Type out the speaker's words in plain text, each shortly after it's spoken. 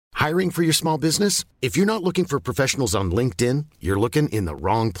Hiring for your small business? If you're not looking for professionals on LinkedIn, you're looking in the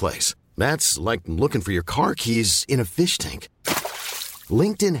wrong place. That's like looking for your car keys in a fish tank.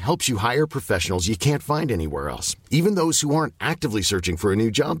 LinkedIn helps you hire professionals you can't find anywhere else, even those who aren't actively searching for a new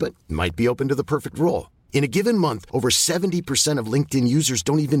job but might be open to the perfect role. In a given month, over 70% of LinkedIn users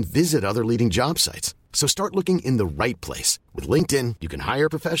don't even visit other leading job sites. So start looking in the right place. With LinkedIn, you can hire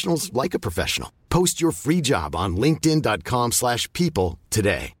professionals like a professional. Post your free job on linkedin.com/people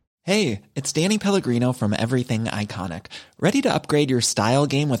today. Hey, it's Danny Pellegrino from Everything Iconic. Ready to upgrade your style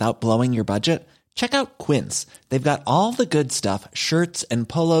game without blowing your budget? Check out Quince. They've got all the good stuff, shirts and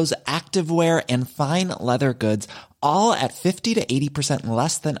polos, activewear, and fine leather goods, all at 50 to 80%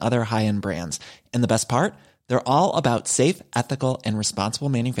 less than other high-end brands. And the best part? They're all about safe, ethical, and responsible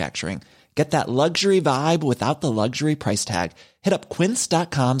manufacturing. Get that luxury vibe without the luxury price tag. Hit up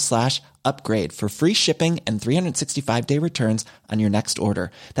quince.com/upgrade for free shipping and 365-day returns on your next order.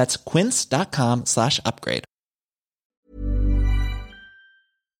 That's quince.com/upgrade.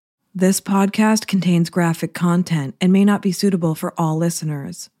 This podcast contains graphic content and may not be suitable for all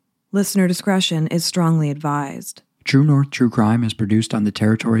listeners. Listener discretion is strongly advised. True North True Crime is produced on the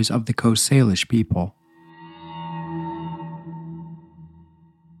territories of the Coast Salish people.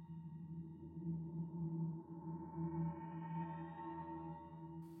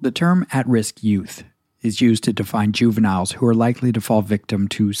 The term at-risk youth is used to define juveniles who are likely to fall victim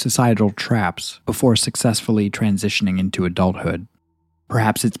to societal traps before successfully transitioning into adulthood.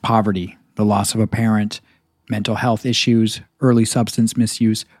 Perhaps it's poverty, the loss of a parent, mental health issues, early substance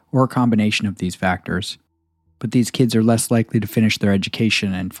misuse, or a combination of these factors. But these kids are less likely to finish their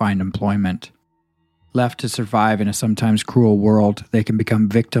education and find employment. Left to survive in a sometimes cruel world, they can become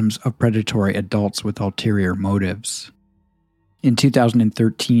victims of predatory adults with ulterior motives. In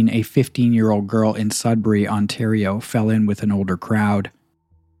 2013, a 15-year-old girl in Sudbury, Ontario, fell in with an older crowd.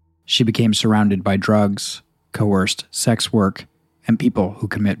 She became surrounded by drugs, coerced sex work, and people who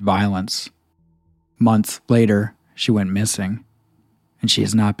commit violence. Months later, she went missing, and she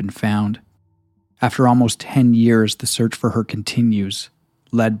has not been found. After almost 10 years, the search for her continues,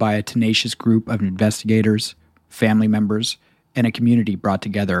 led by a tenacious group of investigators, family members, and a community brought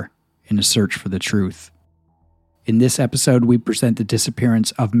together in a search for the truth. In this episode, we present the disappearance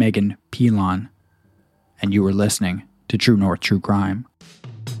of Meagan Pilon, and you are listening to True North True Crime.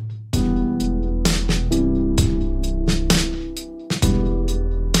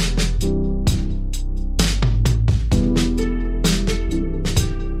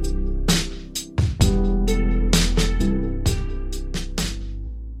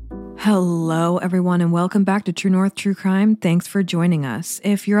 Hello, everyone, and welcome back to True North True Crime. Thanks for joining us.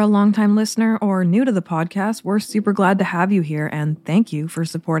 If you're a longtime listener or new to the podcast, we're super glad to have you here, and thank you for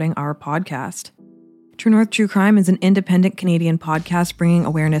supporting our podcast. True North True Crime is an independent Canadian podcast bringing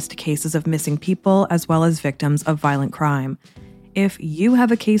awareness to cases of missing people as well as victims of violent crime. If you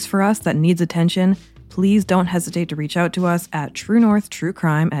have a case for us that needs attention, please don't hesitate to reach out to us at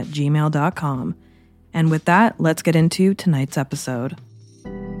truenorthtruecrime@gmail.com. And with that, let's get into tonight's episode.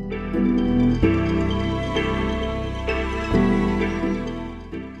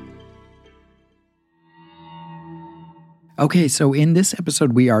 Okay, so in this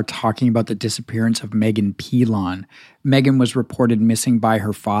episode, we are talking about the disappearance of Meagan Pilon. Meagan was reported missing by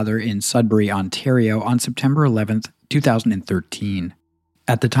her father in Sudbury, Ontario on September 11th, 2013.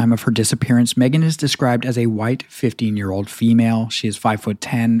 At the time of her disappearance, Meagan is described as a white 15-year-old female. She is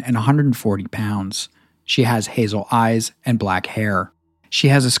 5'10" and 140 pounds. She has hazel eyes and black hair. She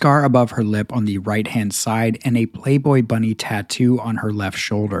has a scar above her lip on the right-hand side and a Playboy bunny tattoo on her left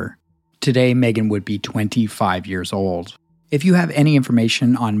shoulder. Today, Meagan would be 25 years old. If you have any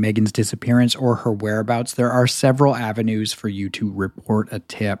information on Meagan's disappearance or her whereabouts, there are several avenues for you to report a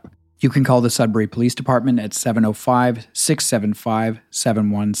tip. You can call the Sudbury Police Department at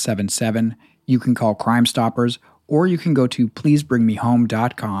 705-675-7177. You can call Crime Stoppers, or you can go to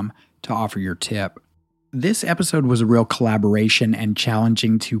pleasebringmehome.com to offer your tip. This episode was a real collaboration and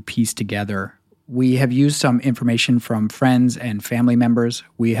challenging to piece together. We have used some information from friends and family members.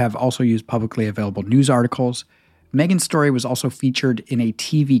 We have also used publicly available news articles. Meagan's story was also featured in a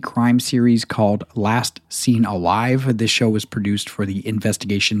TV crime series called Last Seen Alive. This show was produced for the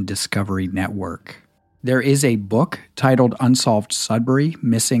Investigation Discovery Network. There is a book titled Unsolved Sudbury,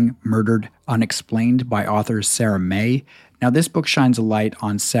 Missing, Murdered, Unexplained by author Sarah May. Now, this book shines a light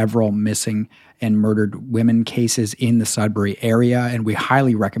on several missing and murdered women cases in the Sudbury area, and we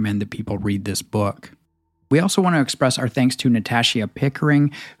highly recommend that people read this book. We also want to express our thanks to Natasha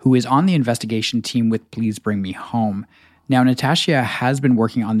Pickering, who is on the investigation team with Please Bring Me Home. Now, Natasha has been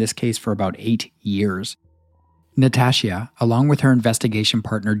working on this case for about 8 years. Natasha, along with her investigation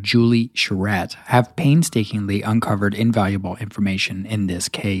partner Julie Charette, have painstakingly uncovered invaluable information in this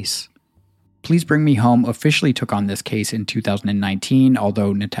case. Please Bring Me Home officially took on this case in 2019,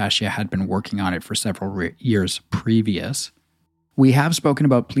 although Natasha had been working on it for several years previous. We have spoken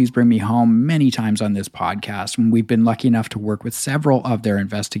about Please Bring Me Home many times on this podcast, and we've been lucky enough to work with several of their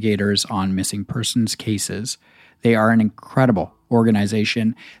investigators on missing persons cases. They are an incredible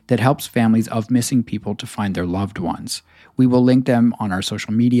organization that helps families of missing people to find their loved ones. We will link them on our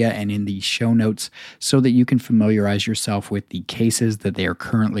social media and in the show notes so that you can familiarize yourself with the cases that they are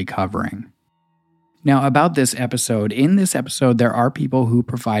currently covering. Now, about this episode, in this episode, there are people who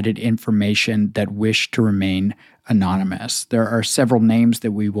provided information that wish to remain anonymous. There are several names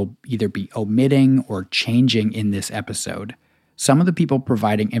that we will either be omitting or changing in this episode. Some of the people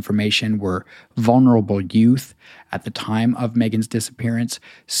providing information were vulnerable youth at the time of Meagan's disappearance,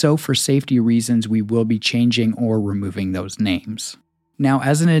 so for safety reasons, we will be changing or removing those names. Now,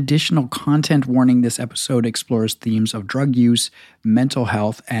 as an additional content warning, this episode explores themes of drug use, mental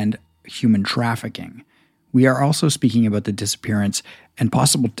health, and human trafficking. We are also speaking about the disappearance and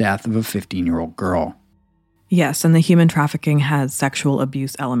possible death of a 15-year-old girl. Yes, and the human trafficking has sexual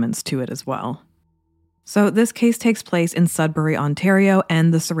abuse elements to it as well. So this case takes place in Sudbury, Ontario,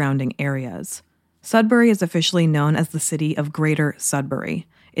 and the surrounding areas. Sudbury is officially known as the city of Greater Sudbury.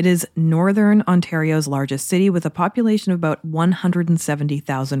 It is northern Ontario's largest city with a population of about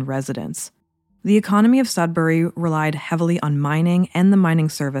 170,000 residents. The economy of Sudbury relied heavily on mining and the mining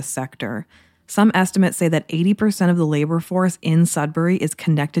service sector. Some estimates say that 80% of the labor force in Sudbury is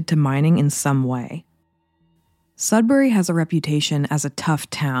connected to mining in some way. Sudbury has a reputation as a tough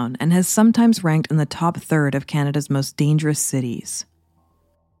town and has sometimes ranked in the top third of Canada's most dangerous cities.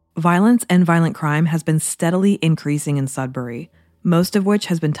 Violence and violent crime has been steadily increasing in Sudbury, most of which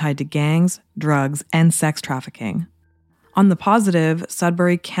has been tied to gangs, drugs, and sex trafficking. On the positive,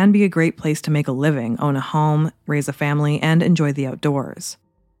 Sudbury can be a great place to make a living, own a home, raise a family, and enjoy the outdoors.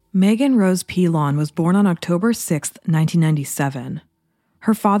 Meagan Rose Pilon was born on October 6, 1997.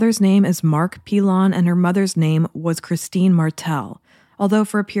 Her father's name is Mark Pilon and her mother's name was Christine Martel, although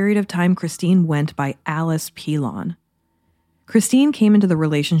for a period of time Christine went by Alice Pilon. Christine came into the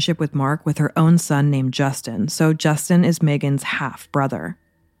relationship with Mark with her own son named Justin, so Justin is Meagan's half-brother.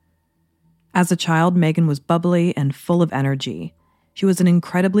 As a child, Meagan was bubbly and full of energy. She was an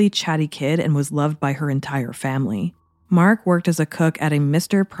incredibly chatty kid and was loved by her entire family. Mark worked as a cook at a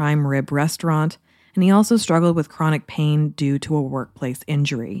Mr. Prime Rib restaurant, and he also struggled with chronic pain due to a workplace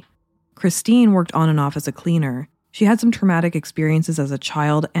injury. Christine worked on and off as a cleaner. She had some traumatic experiences as a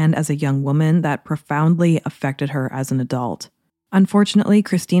child and as a young woman that profoundly affected her as an adult. Unfortunately,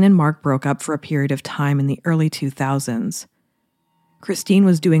 Christine and Mark broke up for a period of time in the early 2000s. Christine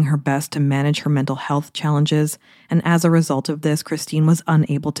was doing her best to manage her mental health challenges, and as a result of this, Christine was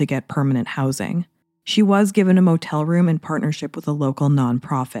unable to get permanent housing. She was given a motel room in partnership with a local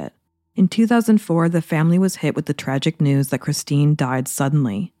nonprofit. In 2004, the family was hit with the tragic news that Christine died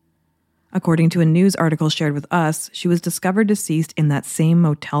suddenly. According to a news article shared with us, she was discovered deceased in that same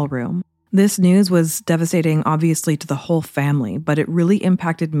motel room. This news was devastating, obviously, to the whole family, but it really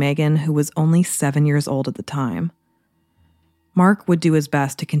impacted Meagan, who was only 7 years old at the time. Mark would do his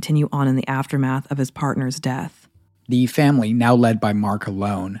best to continue on in the aftermath of his partner's death. The family, now led by Mark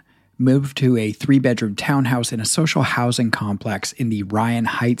alone, moved to a 3-bedroom townhouse in a social housing complex in the Ryan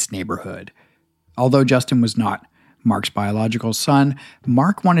Heights neighborhood. Although Justin was not Mark's biological son,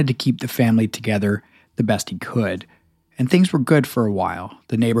 Mark wanted to keep the family together the best he could, and things were good for a while.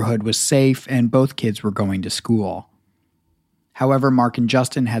 The neighborhood was safe, and both kids were going to school. However, Mark and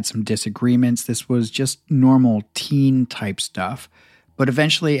Justin had some disagreements. This was just normal teen-type stuff. But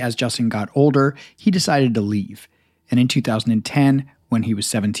eventually, as Justin got older, he decided to leave. And in 2010, when he was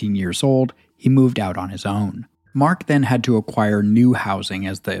 17 years old, he moved out on his own. Mark then had to acquire new housing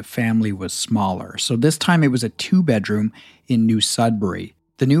as the family was smaller. So this time it was a 2-bedroom in New Sudbury.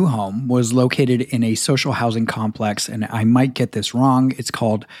 The new home was located in a social housing complex, and I might get this wrong. It's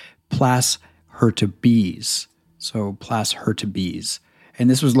called Place Hurtubise. So Place Hurtubise. And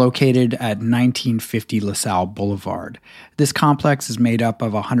this was located at 1950 LaSalle Boulevard. This complex is made up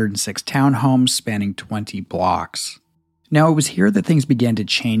of 106 townhomes spanning 20 blocks. Now, it was here that things began to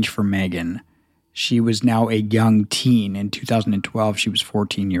change for Meagan. She was now a young teen. In 2012, she was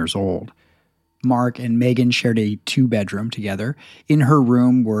 14 years old. Mark and Meagan shared a 2-bedroom together. In her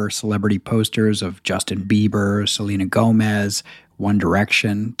room were celebrity posters of Justin Bieber, Selena Gomez, One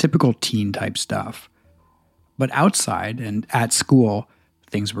Direction, typical teen-type stuff. But outside and at school,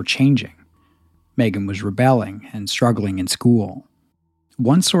 things were changing. Meagan was rebelling and struggling in school.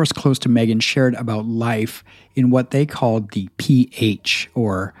 One source close to Meagan shared about life in what they called the PH,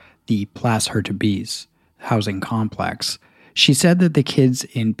 or the Place Hertebise housing complex. She said that the kids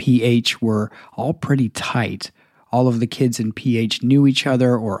in PH were all pretty tight. All of the kids in PH knew each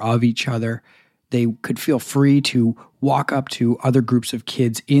other or of each other. They could feel free to walk up to other groups of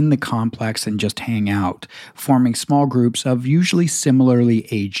kids in the complex and just hang out, forming small groups of usually similarly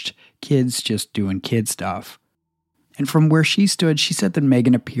aged kids just doing kid stuff. And from where she stood, she said that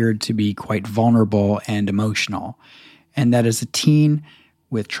Meagan appeared to be quite vulnerable and emotional, and that as a teen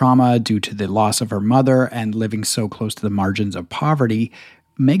with trauma due to the loss of her mother and living so close to the margins of poverty,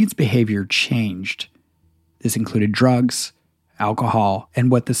 Meagan's behavior changed. This included drugs, alcohol,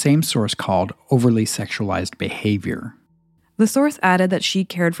 and what the same source called overly sexualized behavior. The source added that she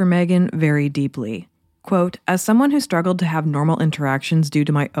cared for Meagan very deeply. Quote, "As someone who struggled to have normal interactions due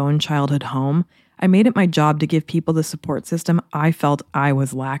to my own childhood home, I made it my job to give people the support system I felt I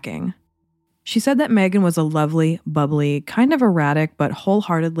was lacking." She said that Meagan was a lovely, bubbly, kind of erratic, but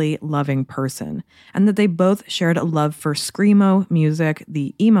wholeheartedly loving person, and that they both shared a love for screamo music,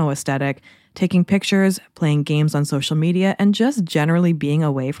 the emo aesthetic, taking pictures, playing games on social media, and just generally being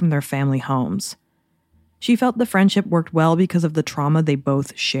away from their family homes. She felt the friendship worked well because of the trauma they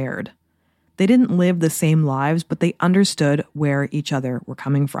both shared. They didn't live the same lives, but they understood where each other were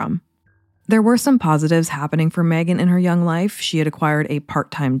coming from. There were some positives happening for Meagan in her young life. She had acquired a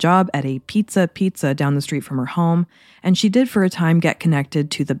part-time job at a pizza down the street from her home, and she did for a time get connected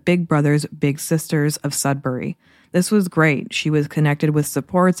to the Big Brothers Big Sisters of Sudbury. This was great. She was connected with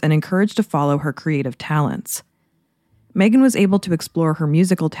supports and encouraged to follow her creative talents. Meagan was able to explore her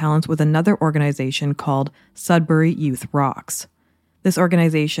musical talents with another organization called Sudbury Youth Rocks. This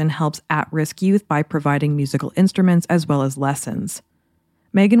organization helps at-risk youth by providing musical instruments as well as lessons.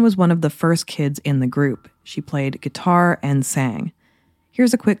 Meagan was one of the first kids in the group. She played guitar and sang.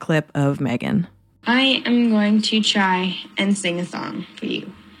 Here's a quick clip of Meagan. I am going to try and sing a song for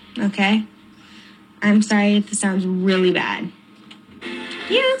you, okay? I'm sorry if this sounds really bad.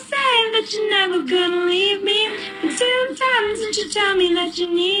 You say that you're never gonna leave me, and sometimes that you tell me that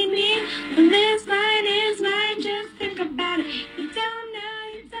you need me. When this line is right, just think about it. You don't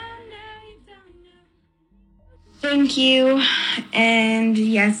know, you don't know, you don't know. Thank you, and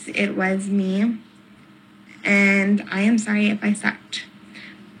yes, it was me, and I am sorry if I sucked,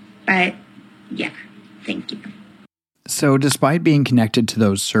 but yeah, thank you. So despite being connected to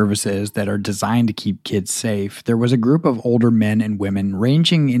those services that are designed to keep kids safe, there was a group of older men and women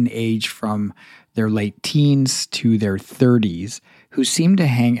ranging in age from their late teens to their 30s who seemed to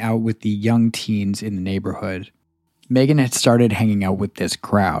hang out with the young teens in the neighborhood. Meagan had started hanging out with this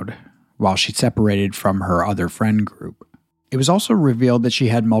crowd while she separated from her other friend group. It was also revealed that she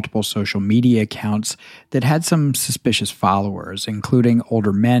had multiple social media accounts that had some suspicious followers, including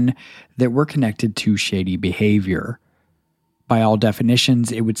older men that were connected to shady behavior. By all definitions,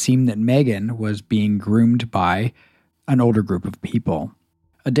 it would seem that Meagan was being groomed by an older group of people.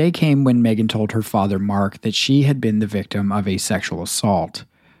 A day came when Meagan told her father, Mark, that she had been the victim of a sexual assault.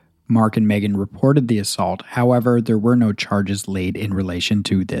 Mark and Meagan reported the assault. However, there were no charges laid in relation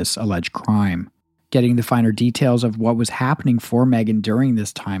to this alleged crime. Getting the finer details of what was happening for Meagan during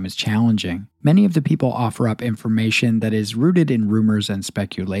this time is challenging. Many of the people offer up information that is rooted in rumors and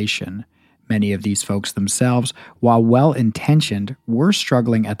speculation. Many of these folks themselves, while well-intentioned, were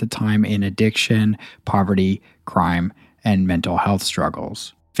struggling at the time in addiction, poverty, crime, and mental health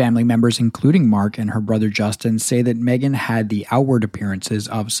struggles. Family members, including Mark and her brother Justin, say that Meagan had the outward appearances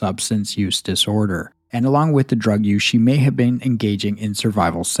of substance use disorder, and along with the drug use, she may have been engaging in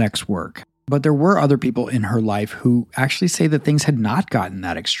survival sex work. But there were other people in her life who actually say that things had not gotten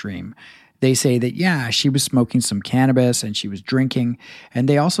that extreme. They say that, yeah, she was smoking some cannabis and she was drinking, and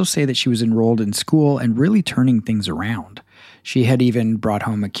they also say that she was enrolled in school and really turning things around. She had even brought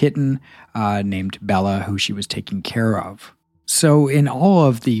home a kitten named Bella, who she was taking care of. So in all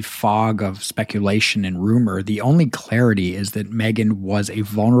of the fog of speculation and rumor, the only clarity is that Meagan was a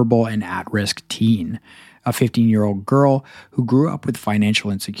vulnerable and at-risk teen, a 15-year-old girl who grew up with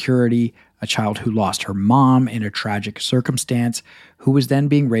financial insecurity, a child who lost her mom in a tragic circumstance, who was then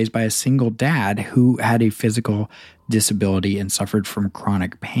being raised by a single dad who had a physical disability and suffered from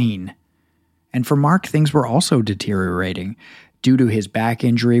chronic pain. And for Mark, things were also deteriorating. Due to his back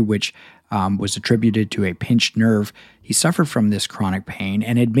injury, which was attributed to a pinched nerve, he suffered from this chronic pain,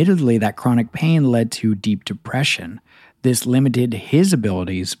 and admittedly, that chronic pain led to deep depression. This limited his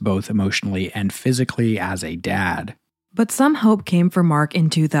abilities both emotionally and physically as a dad. But some hope came for Mark in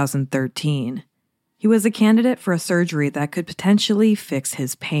 2013. He was a candidate for a surgery that could potentially fix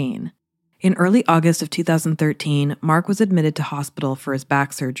his pain. In early August of 2013, Mark was admitted to hospital for his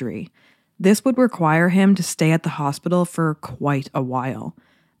back surgery. This would require him to stay at the hospital for quite a while.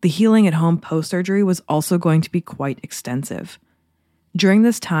 The healing at home post-surgery was also going to be quite extensive. During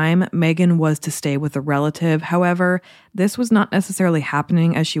this time, Meagan was to stay with a relative. However, this was not necessarily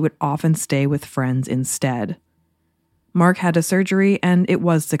happening as she would often stay with friends instead. Mark had a surgery and it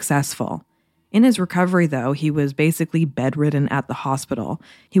was successful. In his recovery, though, he was basically bedridden at the hospital.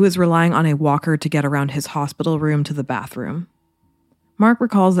 He was relying on a walker to get around his hospital room to the bathroom. Mark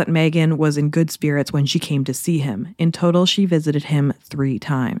recalls that Meagan was in good spirits when she came to see him. In total, she visited him 3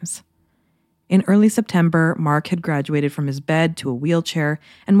 times. In early September, Mark had graduated from his bed to a wheelchair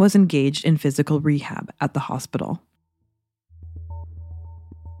and was engaged in physical rehab at the hospital.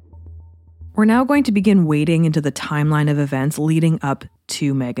 We're now going to begin wading into the timeline of events leading up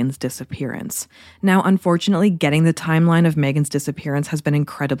to Meagan's disappearance. Now, unfortunately, getting the timeline of Meagan's disappearance has been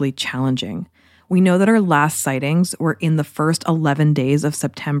incredibly challenging. We know that our last sightings were in the first 11 days of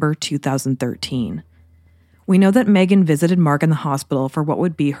September 2013. We know that Meagan visited Mark in the hospital for what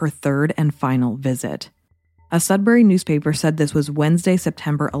would be her 3rd and final visit. A Sudbury newspaper said this was Wednesday,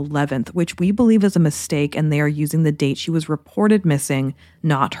 September 11th, which we believe is a mistake, and they are using the date she was reported missing,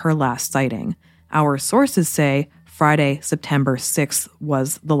 not her last sighting. Our sources say Friday, September 6th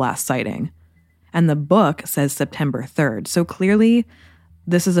was the last sighting. And the book says September 3rd, so clearly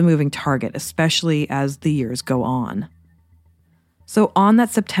this is a moving target, especially as the years go on. So on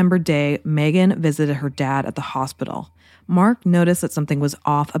that September day, Meagan visited her dad at the hospital. Mark noticed that something was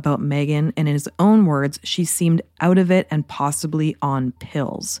off about Meagan, and in his own words, she seemed out of it and possibly on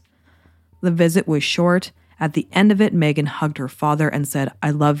pills. The visit was short. At the end of it, Meagan hugged her father and said,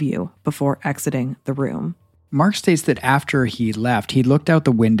 "I love you," before exiting the room. Mark states that after he left, he looked out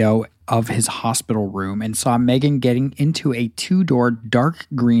the window of his hospital room and saw Meagan getting into a 2-door dark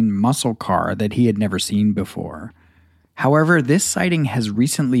green muscle car that he had never seen before. However, this sighting has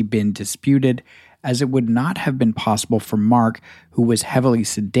recently been disputed, as it would not have been possible for Mark, who was heavily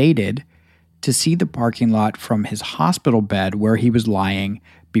sedated, to see the parking lot from his hospital bed where he was lying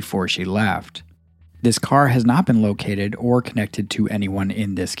before she left. This car has not been located or connected to anyone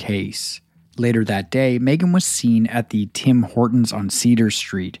in this case. Later that day, Meagan was seen at the Tim Hortons on Cedar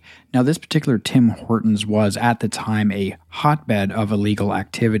Street. Now, this particular Tim Hortons was, at the time, a hotbed of illegal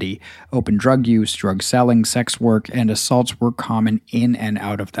activity. Open drug use, drug selling, sex work, and assaults were common in and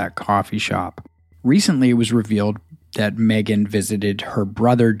out of that coffee shop. Recently, it was revealed that Meagan visited her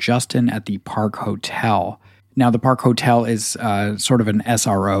brother Justin at the Park Hotel. Now, the Park Hotel is sort of an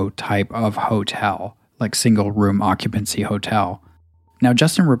SRO type of hotel, like single room occupancy hotel. Now,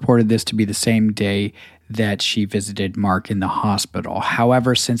 Justin reported this to be the same day that she visited Mark in the hospital.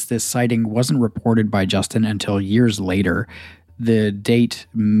 However, since this sighting wasn't reported by Justin until years later, the date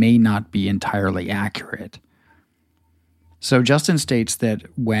may not be entirely accurate. So Justin states that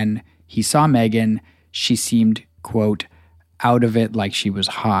when he saw Meagan, she seemed, quote, out of it like she was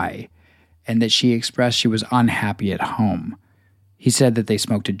high, and that she expressed she was unhappy at home. He said that they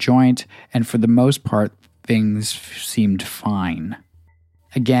smoked a joint, and for the most part, things seemed fine.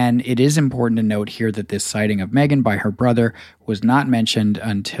 Again, it is important to note here that this sighting of Meagan by her brother was not mentioned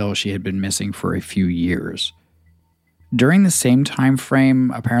until she had been missing for a few years. During the same time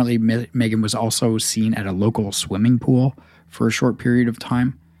frame, apparently Meagan was also seen at a local swimming pool for a short period of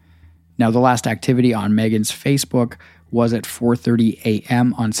time. Now, the last activity on Meagan's Facebook was at 4:30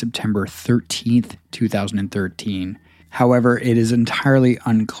 a.m. on September 13th, 2013. However, it is entirely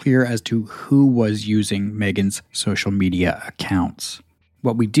unclear as to who was using Meagan's social media accounts.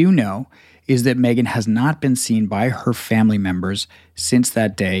 What we do know is that Meagan has not been seen by her family members since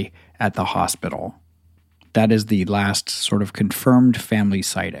that day at the hospital. That is the last sort of confirmed family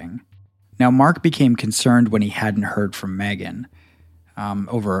sighting. Now, Mark became concerned when he hadn't heard from Meagan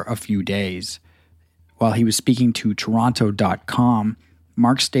over a few days. While he was speaking to Toronto.com,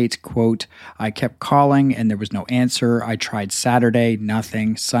 Mark states, quote, "I kept calling and there was no answer. I tried Saturday,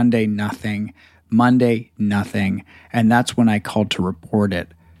 nothing. Sunday, nothing. Monday, nothing. And that's when I called to report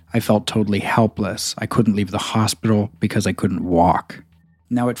it. I felt totally helpless. I couldn't leave the hospital because I couldn't walk."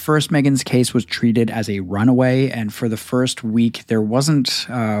 Now, at first, Meagan's case was treated as a runaway, and for the first week, there wasn't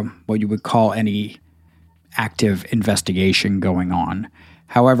what you would call any active investigation going on.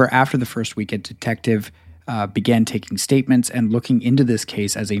 However, after the first week, a detective began taking statements and looking into this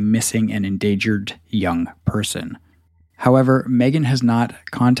case as a missing and endangered young person. However, Meagan has not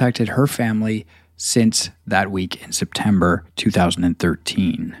contacted her family since that week in September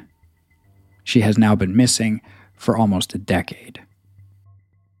 2013. She has now been missing for almost a decade.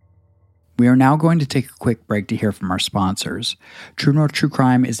 We are now going to take a quick break to hear from our sponsors. True North True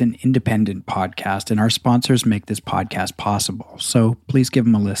Crime is an independent podcast, and our sponsors make this podcast possible, so please give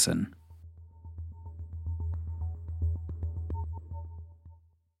them a listen.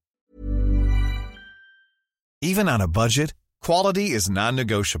 Even on a budget, quality is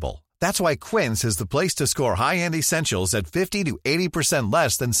non-negotiable. That's why Quince is the place to score high-end essentials at 50 to 80%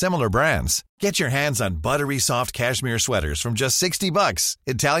 less than similar brands. Get your hands on buttery soft cashmere sweaters from just $60,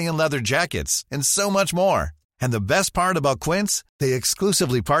 Italian leather jackets, and so much more. And the best part about Quince, they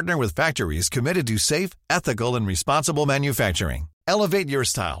exclusively partner with factories committed to safe, ethical, and responsible manufacturing. Elevate your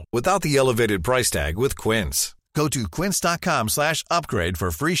style without the elevated price tag with Quince. Go to quince.com/upgrade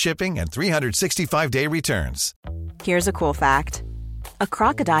for free shipping and 365-day returns. Here's a cool fact. A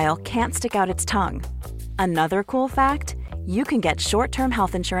crocodile can't stick out its tongue. Another cool fact, you can get short-term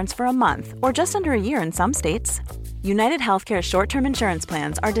health insurance for a month or just under a year in some states. United Healthcare short-term insurance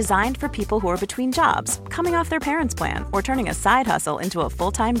plans are designed for people who are between jobs, coming off their parents' plan, or turning a side hustle into a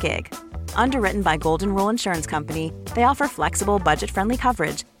full-time gig. Underwritten by Golden Rule Insurance Company, they offer flexible, budget-friendly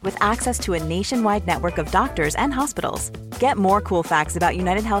coverage with access to a nationwide network of doctors and hospitals. Get more cool facts about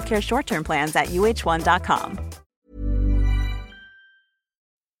United Healthcare short-term plans at uh1.com.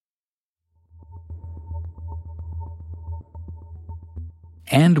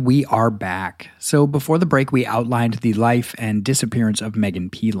 And we are back. So before the break, we outlined the life and disappearance of Meagan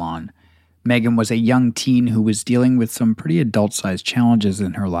Pilon. Meagan was a young teen who was dealing with some pretty adult-sized challenges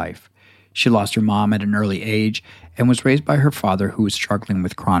in her life. She lost her mom at an early age and was raised by her father, who was struggling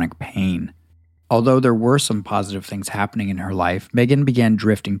with chronic pain. Although there were some positive things happening in her life, Meagan began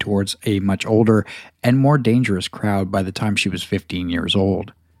drifting towards a much older and more dangerous crowd by the time she was 15 years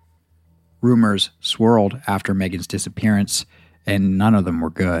old. Rumors swirled after Meagan's disappearance, and none of them were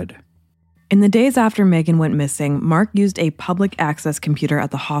good. In the days after Meagan went missing, Mark used a public access computer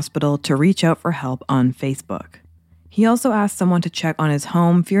at the hospital to reach out for help on Facebook. He also asked someone to check on his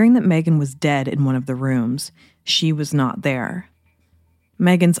home, fearing that Meagan was dead in one of the rooms. She was not there.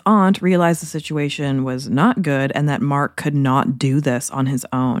 Meagan's aunt realized the situation was not good and that Mark could not do this on his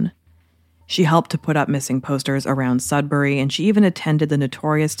own. She helped to put up missing posters around Sudbury, and she even attended the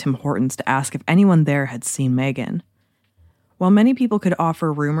notorious Tim Hortons to ask if anyone there had seen Meagan. While many people could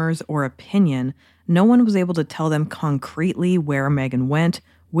offer rumors or opinion, no one was able to tell them concretely where Meagan went,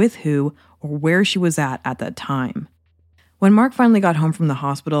 with who, or where she was at that time. When Mark finally got home from the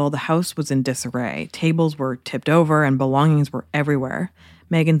hospital, the house was in disarray. Tables were tipped over and belongings were everywhere.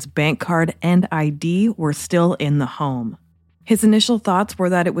 Meagan's bank card and ID were still in the home. His initial thoughts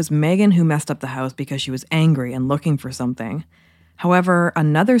were that it was Meagan who messed up the house because she was angry and looking for something. However,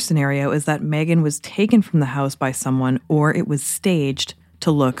 another scenario is that Meagan was taken from the house by someone, or it was staged to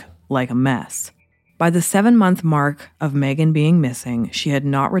look like a mess. By the 7-month mark of Meagan being missing, she had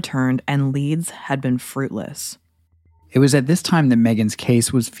not returned and leads had been fruitless. It was at this time that Meagan's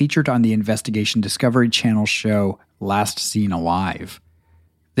case was featured on the Investigation Discovery Channel show Last Seen Alive.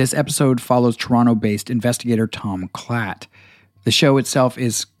 This episode follows Toronto-based investigator Tom Klatt. The show itself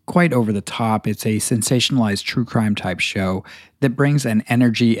is quite over the top. It's a sensationalized true crime type show that brings an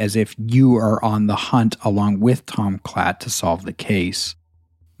energy as if you are on the hunt along with Tom Klatt to solve the case.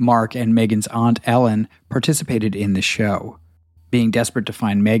 Mark and Meagan's aunt Ellen participated in the show. Being desperate to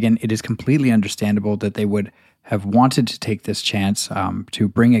find Meagan, it is completely understandable that they would have wanted to take this chance to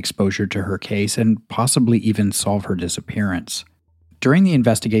bring exposure to her case and possibly even solve her disappearance. During the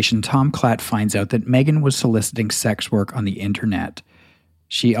investigation, Tom Klatt finds out that Meagan was soliciting sex work on the internet.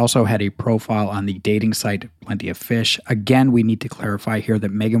 She also had a profile on the dating site Plenty of Fish. Again, we need to clarify here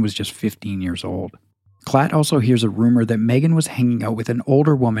that Meagan was just 15 years old. Klatt also hears a rumor that Meagan was hanging out with an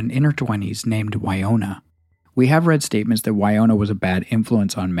older woman in her 20s named Wyona. We have read statements that Wyona was a bad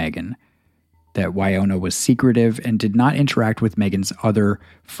influence on Meagan, that Wyona was secretive and did not interact with Meagan's other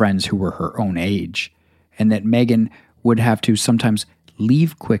friends who were her own age, and that Meagan would have to sometimes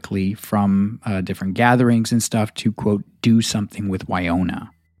leave quickly from different gatherings and stuff to, quote, do something with Wyona.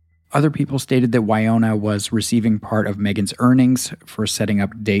 Other people stated that Wyona was receiving part of Meagan's earnings for setting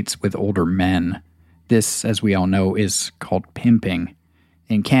up dates with older men. This, as we all know, is called pimping.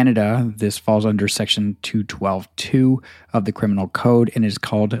 In Canada, this falls under Section 212.2 of the Criminal Code and is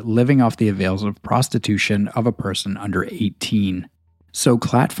called living off the avails of prostitution of a person under 18. So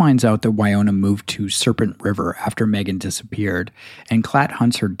Klatt finds out that Wyona moved to Serpent River after Meagan disappeared, and Klatt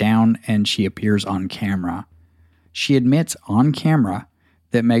hunts her down and she appears on camera. She admits on camera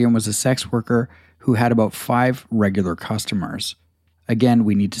that Meagan was a sex worker who had about 5 regular customers. Again,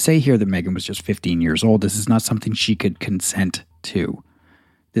 we need to say here that Meagan was just 15 years old. This is not something she could consent to.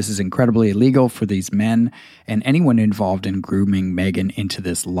 This is incredibly illegal for these men and anyone involved in grooming Meagan into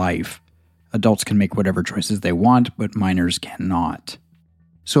this life. Adults can make whatever choices they want, but minors cannot.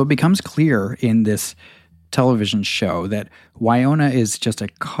 So it becomes clear in this television show that Wynonna is just a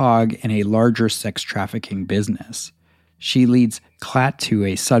cog in a larger sex trafficking business. She leads Klaatu,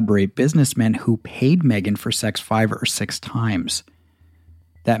 a Sudbury businessman who paid Meagan for sex 5 or 6 times.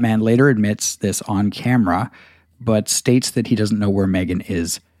 That man later admits this on camera, but states that he doesn't know where Meagan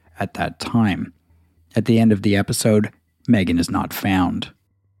is at that time. At the end of the episode, Meagan is not found.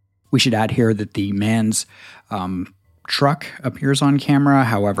 We should add here that the man's truck appears on camera,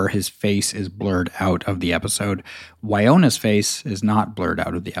 however, his face is blurred out of the episode. Wynonna's face is not blurred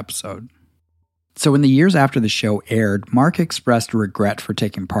out of the episode. So in the years after the show aired, Mark expressed regret for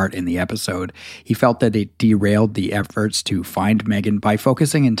taking part in the episode. He felt that it derailed the efforts to find Meagan by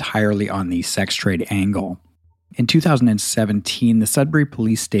focusing entirely on the sex trade angle. In 2017, the Sudbury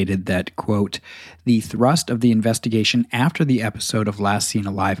police stated that, quote, the thrust of the investigation after the episode of Last Seen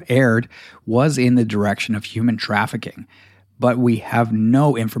Alive aired was in the direction of human trafficking, but we have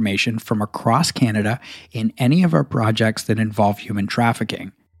no information from across Canada in any of our projects that involve human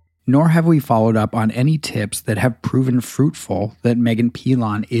trafficking. Nor have we followed up on any tips that have proven fruitful that Meagan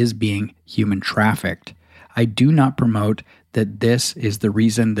Pilon is being human trafficked. I do not promote that this is the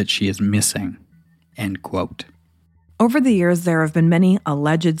reason that she is missing, end quote. Over the years, there have been many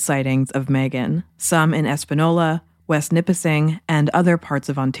alleged sightings of Meagan, some in Espanola, West Nipissing, and other parts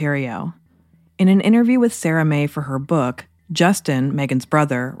of Ontario. In an interview with Sarah May for her book, Justin, Meagan's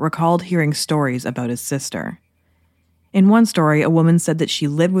brother, recalled hearing stories about his sister. In one story, a woman said that she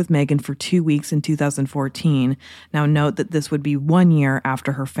lived with Meagan for 2 weeks in 2014. Now note that this would be 1 year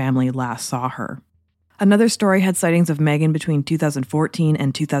after her family last saw her. Another story had sightings of Meagan between 2014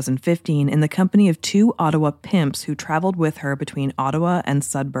 and 2015 in the company of 2 Ottawa pimps who traveled with her between Ottawa and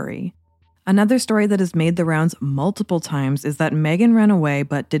Sudbury. Another story that has made the rounds multiple times is that Meagan ran away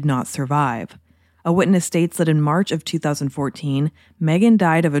but did not survive. A witness states that in March of 2014, Meagan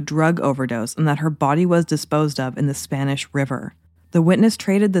died of a drug overdose and that her body was disposed of in the Spanish River. The witness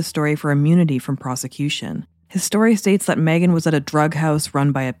traded this story for immunity from prosecution. His story states that Meagan was at a drug house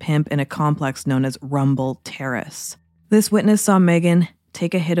run by a pimp in a complex known as Rumble Terrace. This witness saw Meagan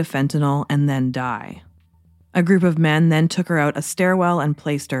take a hit of fentanyl and then die. A group of men then took her out a stairwell and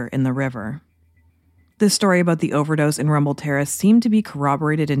placed her in the river. This story about the overdose in Rumble Terrace seemed to be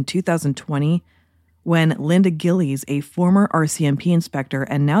corroborated in 2020 when Linda Gillies, a former RCMP inspector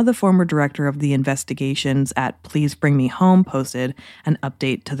and now the former director of the investigations at Please Bring Me Home, posted an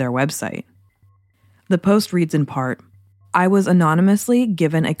update to their website. The post reads in part, I was anonymously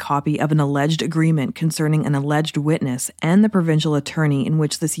given a copy of an alleged agreement concerning an alleged witness and the provincial attorney in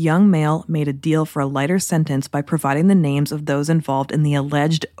which this young male made a deal for a lighter sentence by providing the names of those involved in the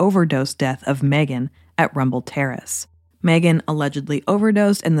alleged overdose death of Meagan at Rumble Terrace. Meagan allegedly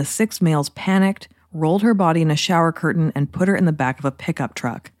overdosed and the 6 males panicked, rolled her body in a shower curtain and put her in the back of a pickup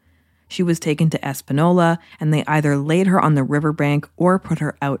truck. She was taken to Espanola and they either laid her on the riverbank or put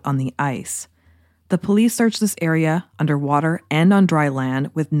her out on the ice. The police searched this area, underwater and on dry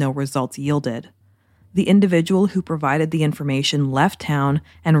land, with no results yielded. The individual who provided the information left town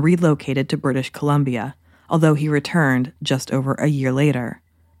and relocated to British Columbia, although he returned just over a year later.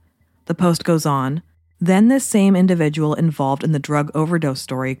 The post goes on, then this same individual involved in the drug overdose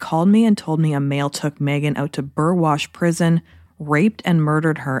story called me and told me a male took Meagan out to Burwash Prison, raped and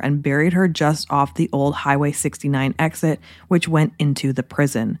murdered her and buried her just off the old Highway 69 exit, which went into the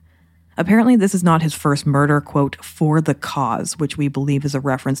prison. Apparently, this is not his first murder, quote, for the cause, which we believe is a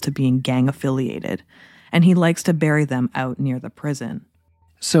reference to being gang-affiliated, and he likes to bury them out near the prison.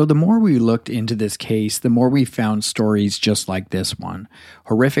 So the more we looked into this case, the more we found stories just like this one.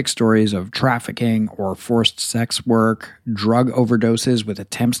 Horrific stories of trafficking or forced sex work, drug overdoses with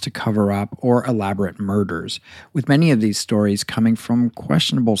attempts to cover up, or elaborate murders, with many of these stories coming from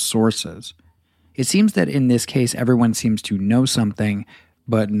questionable sources. It seems that in this case, everyone seems to know something,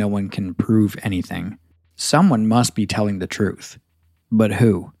 but no one can prove anything. Someone must be telling the truth. But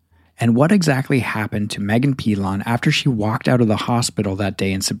who? And what exactly happened to Meagan Pilon after she walked out of the hospital that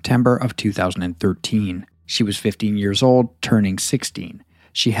day in September of 2013? She was 15 years old, turning 16.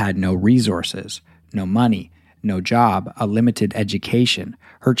 She had no resources, no money, no job, a limited education.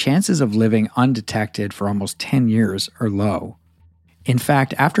 Her chances of living undetected for almost 10 years are low. In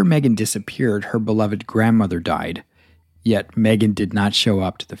fact, after Meagan disappeared, her beloved grandmother died. Yet Meagan did not show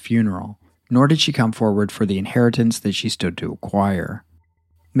up to the funeral, nor did she come forward for the inheritance that she stood to acquire.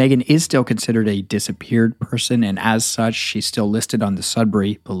 Meagan is still considered a disappeared person, and as such, she's still listed on the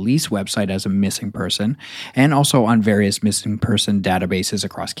Sudbury Police website as a missing person, and also on various missing person databases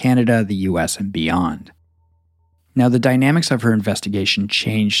across Canada, the US, and beyond. Now, the dynamics of her investigation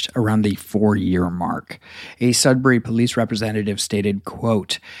changed around the 4-year mark. A Sudbury police representative stated,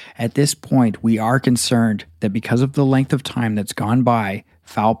 quote, "At this point, we are concerned that because of the length of time that's gone by,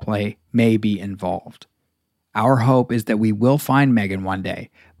 foul play may be involved. Our hope is that we will find Meagan one day,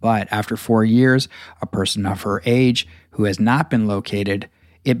 but after 4 years, a person of her age who has not been located,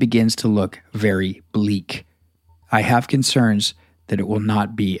 it begins to look very bleak. I have concerns that it will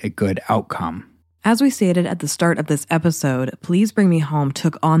not be a good outcome." As we stated at the start of this episode, Please Bring Me Home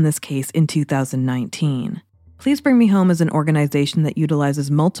took on this case in 2019. Please Bring Me Home is an organization that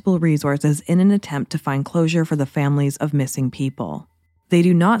utilizes multiple resources in an attempt to find closure for the families of missing people. They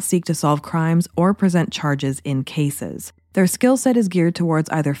do not seek to solve crimes or present charges in cases. Their skill set is geared towards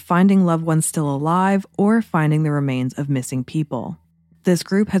either finding loved ones still alive or finding the remains of missing people. This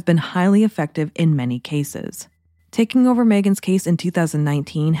group has been highly effective in many cases. Taking over Meagan's case in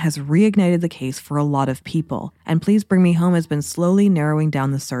 2019 has reignited the case for a lot of people, and Please Bring Me Home has been slowly narrowing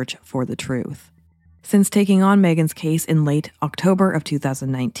down the search for the truth. Since taking on Meagan's case in late October of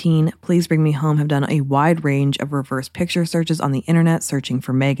 2019, Please Bring Me Home have done a wide range of reverse picture searches on the internet searching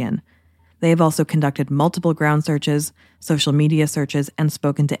for Meagan. They have also conducted multiple ground searches, social media searches, and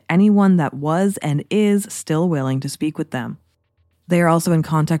spoken to anyone that was and is still willing to speak with them. They are also in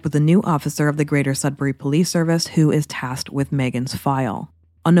contact with a new officer of the Greater Sudbury Police Service who is tasked with Meagan's file.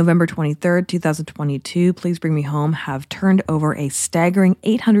 On November 23, 2022, Please Bring Me Home have turned over a staggering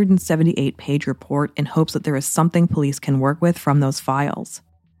 878-page report in hopes that there is something police can work with from those files.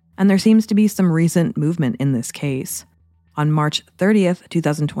 And there seems to be some recent movement in this case. On March 30th,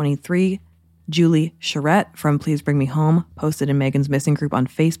 2023, Julie Charette from Please Bring Me Home posted in Meagan's missing group on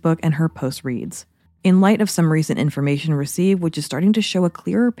Facebook, and her post reads, "In light of some recent information received, which is starting to show a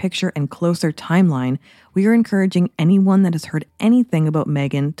clearer picture and closer timeline, we are encouraging anyone that has heard anything about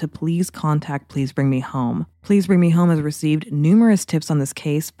Meagan to please contact Please Bring Me Home. Please Bring Me Home has received numerous tips on this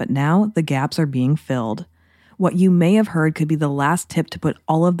case, but now the gaps are being filled. What you may have heard could be the last tip to put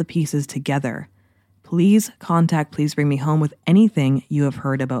all of the pieces together. Please contact Please Bring Me Home with anything you have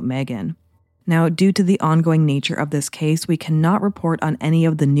heard about Meagan." Now, due to the ongoing nature of this case, we cannot report on any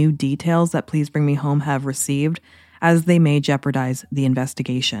of the new details that Please Bring Me Home have received, as they may jeopardize the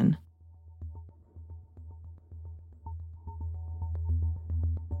investigation.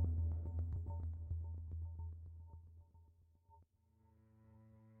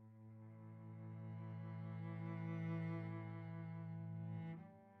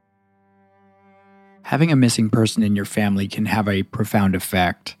 Having a missing person in your family can have a profound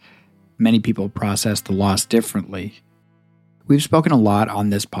effect. Many people process the loss differently. We've spoken a lot on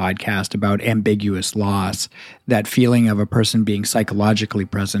this podcast about ambiguous loss, that feeling of a person being psychologically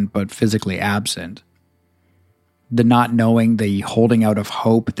present but physically absent. The not knowing, the holding out of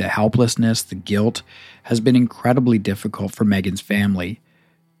hope, the helplessness, the guilt has been incredibly difficult for Meagan's family.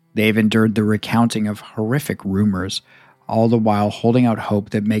 They've endured the recounting of horrific rumors, all the while holding out hope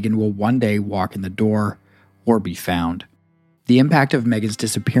that Meagan will one day walk in the door or be found. The impact of Meagan's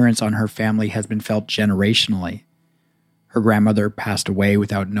disappearance on her family has been felt generationally. Her grandmother passed away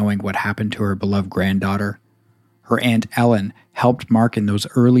without knowing what happened to her beloved granddaughter. Her Aunt Ellen helped Mark in those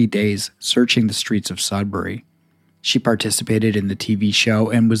early days searching the streets of Sudbury. She participated in the TV show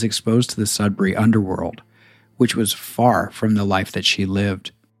and was exposed to the Sudbury underworld, which was far from the life that she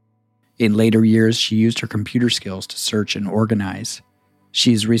lived. In later years, she used her computer skills to search and organize.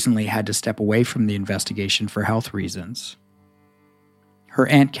 She's recently had to step away from the investigation for health reasons. Her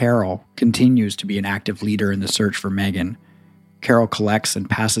Aunt Carol continues to be an active leader in the search for Meagan. Carol collects and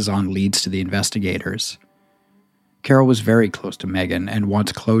passes on leads to the investigators. Carol was very close to Meagan and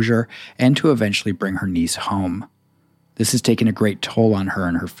wants closure and to eventually bring her niece home. This has taken a great toll on her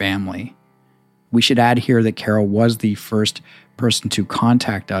and her family. We should add here that Carol was the first person to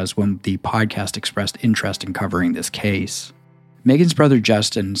contact us when the podcast expressed interest in covering this case. Meagan's brother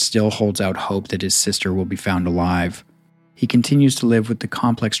Justin still holds out hope that his sister will be found alive. He continues to live with the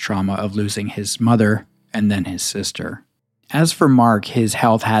complex trauma of losing his mother and then his sister. As for Mark, his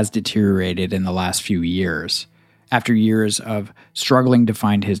health has deteriorated in the last few years. After years of struggling to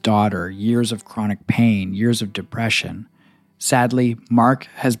find his daughter, years of chronic pain, years of depression, sadly, Mark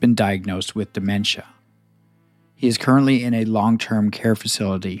has been diagnosed with dementia. He is currently in a long-term care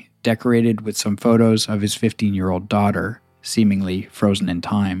facility, decorated with some photos of his 15-year-old daughter, seemingly frozen in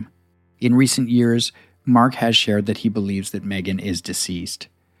time. In recent years, Mark has shared that he believes that Meagan is deceased.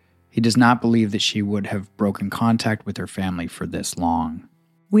 He does not believe that she would have broken contact with her family for this long.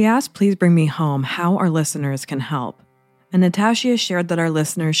 We asked Please Bring Me Home how our listeners can help, and Natasha shared that our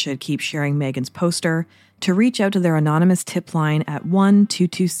listeners should keep sharing Meagan's poster, to reach out to their anonymous tip line at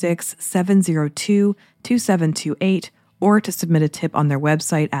 1-226-702 2728 or to submit a tip on their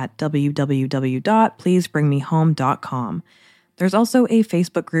website at www.pleasebringmehome.com. There's also a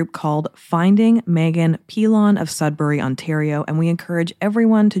Facebook group called Finding Meagan, Pilon of Sudbury, Ontario, and we encourage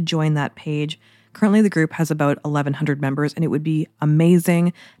everyone to join that page. Currently, the group has about 1,100 members, and it would be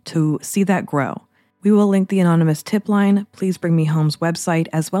amazing to see that grow. We will link the anonymous tip line, Please Bring Me Home's website,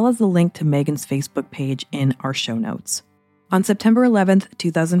 as well as the link to Meagan's Facebook page in our show notes. On September 11th,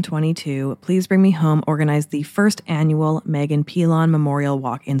 2022, Please Bring Me Home organized the first annual Meagan Pilon Memorial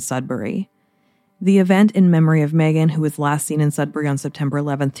Walk in Sudbury. The event in memory of Meagan, who was last seen in Sudbury on September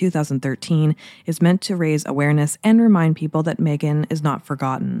 11th, 2013, is meant to raise awareness and remind people that Meagan is not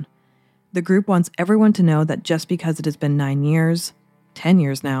forgotten. The group wants everyone to know that just because it has been 9 years, 10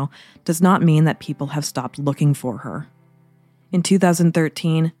 years now, does not mean that people have stopped looking for her. In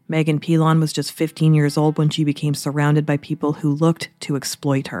 2013, Meagan Pilon was just 15 years old when she became surrounded by people who looked to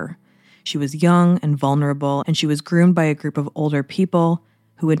exploit her. She was young and vulnerable, and she was groomed by a group of older people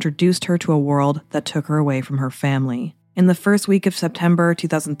who introduced her to a world that took her away from her family. In the first week of September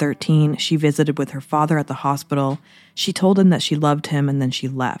 2013, she visited with her father at the hospital. She told him that she loved him, and then she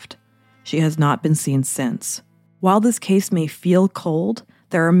left. She has not been seen since. While this case may feel cold,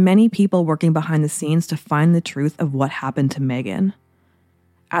 there are many people working behind the scenes to find the truth of what happened to Meagan.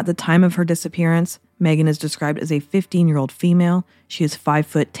 At the time of her disappearance, Meagan is described as a 15-year-old female. She is 5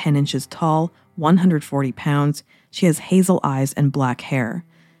 foot 10 inches tall, 140 pounds. She has hazel eyes and black hair.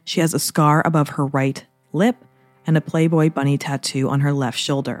 She has a scar above her right lip and a Playboy bunny tattoo on her left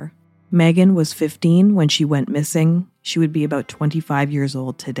shoulder. Meagan was 15 when she went missing. She would be about 25 years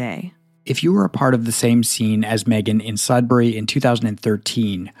old today. If you were a part of the same scene as Meagan in Sudbury in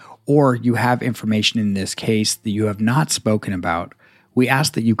 2013, or you have information in this case that you have not spoken about, we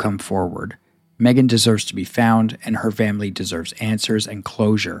ask that you come forward. Meagan deserves to be found, and her family deserves answers and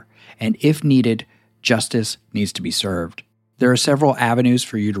closure. And if needed, justice needs to be served. There are several avenues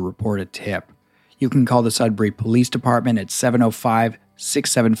for you to report a tip. You can call the Sudbury Police Department at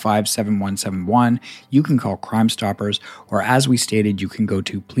 705-675-7171. You can call Crime Stoppers, or as we stated, you can go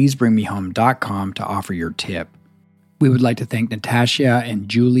to pleasebringmehome.com to offer your tip. We would like to thank Natasha and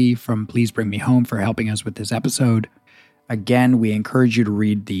Julie from Please Bring Me Home for helping us with this episode. Again, we encourage you to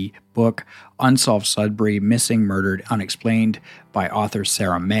read the book Unsolved Sudbury, Missing, Murdered, Unexplained by author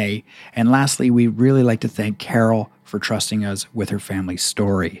Sarah May. And lastly, we'd really like to thank Carol for trusting us with her family's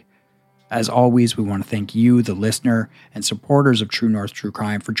story. As always, we want to thank you, the listener, and supporters of True North True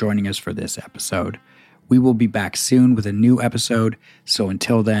Crime for joining us for this episode. We will be back soon with a new episode, so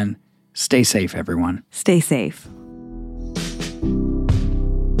until then, stay safe, everyone. Stay safe.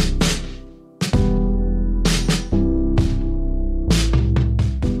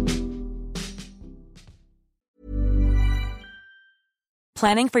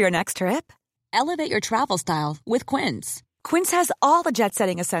 Planning for your next trip? Elevate your travel style with Quince. Quince has all the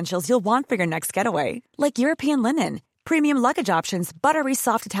jet-setting essentials you'll want for your next getaway, like European linen, premium luggage options, buttery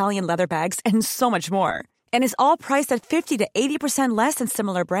soft Italian leather bags, and so much more. And is all priced at 50 to 80% less than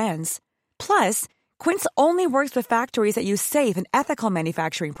similar brands. Plus, Quince only works with factories that use safe and ethical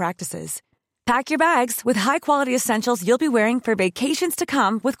manufacturing practices. Pack your bags with high-quality essentials you'll be wearing for vacations to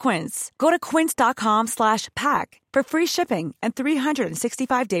come with Quince. Go to quince.com/pack for free shipping and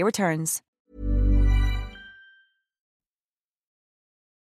 365-day returns.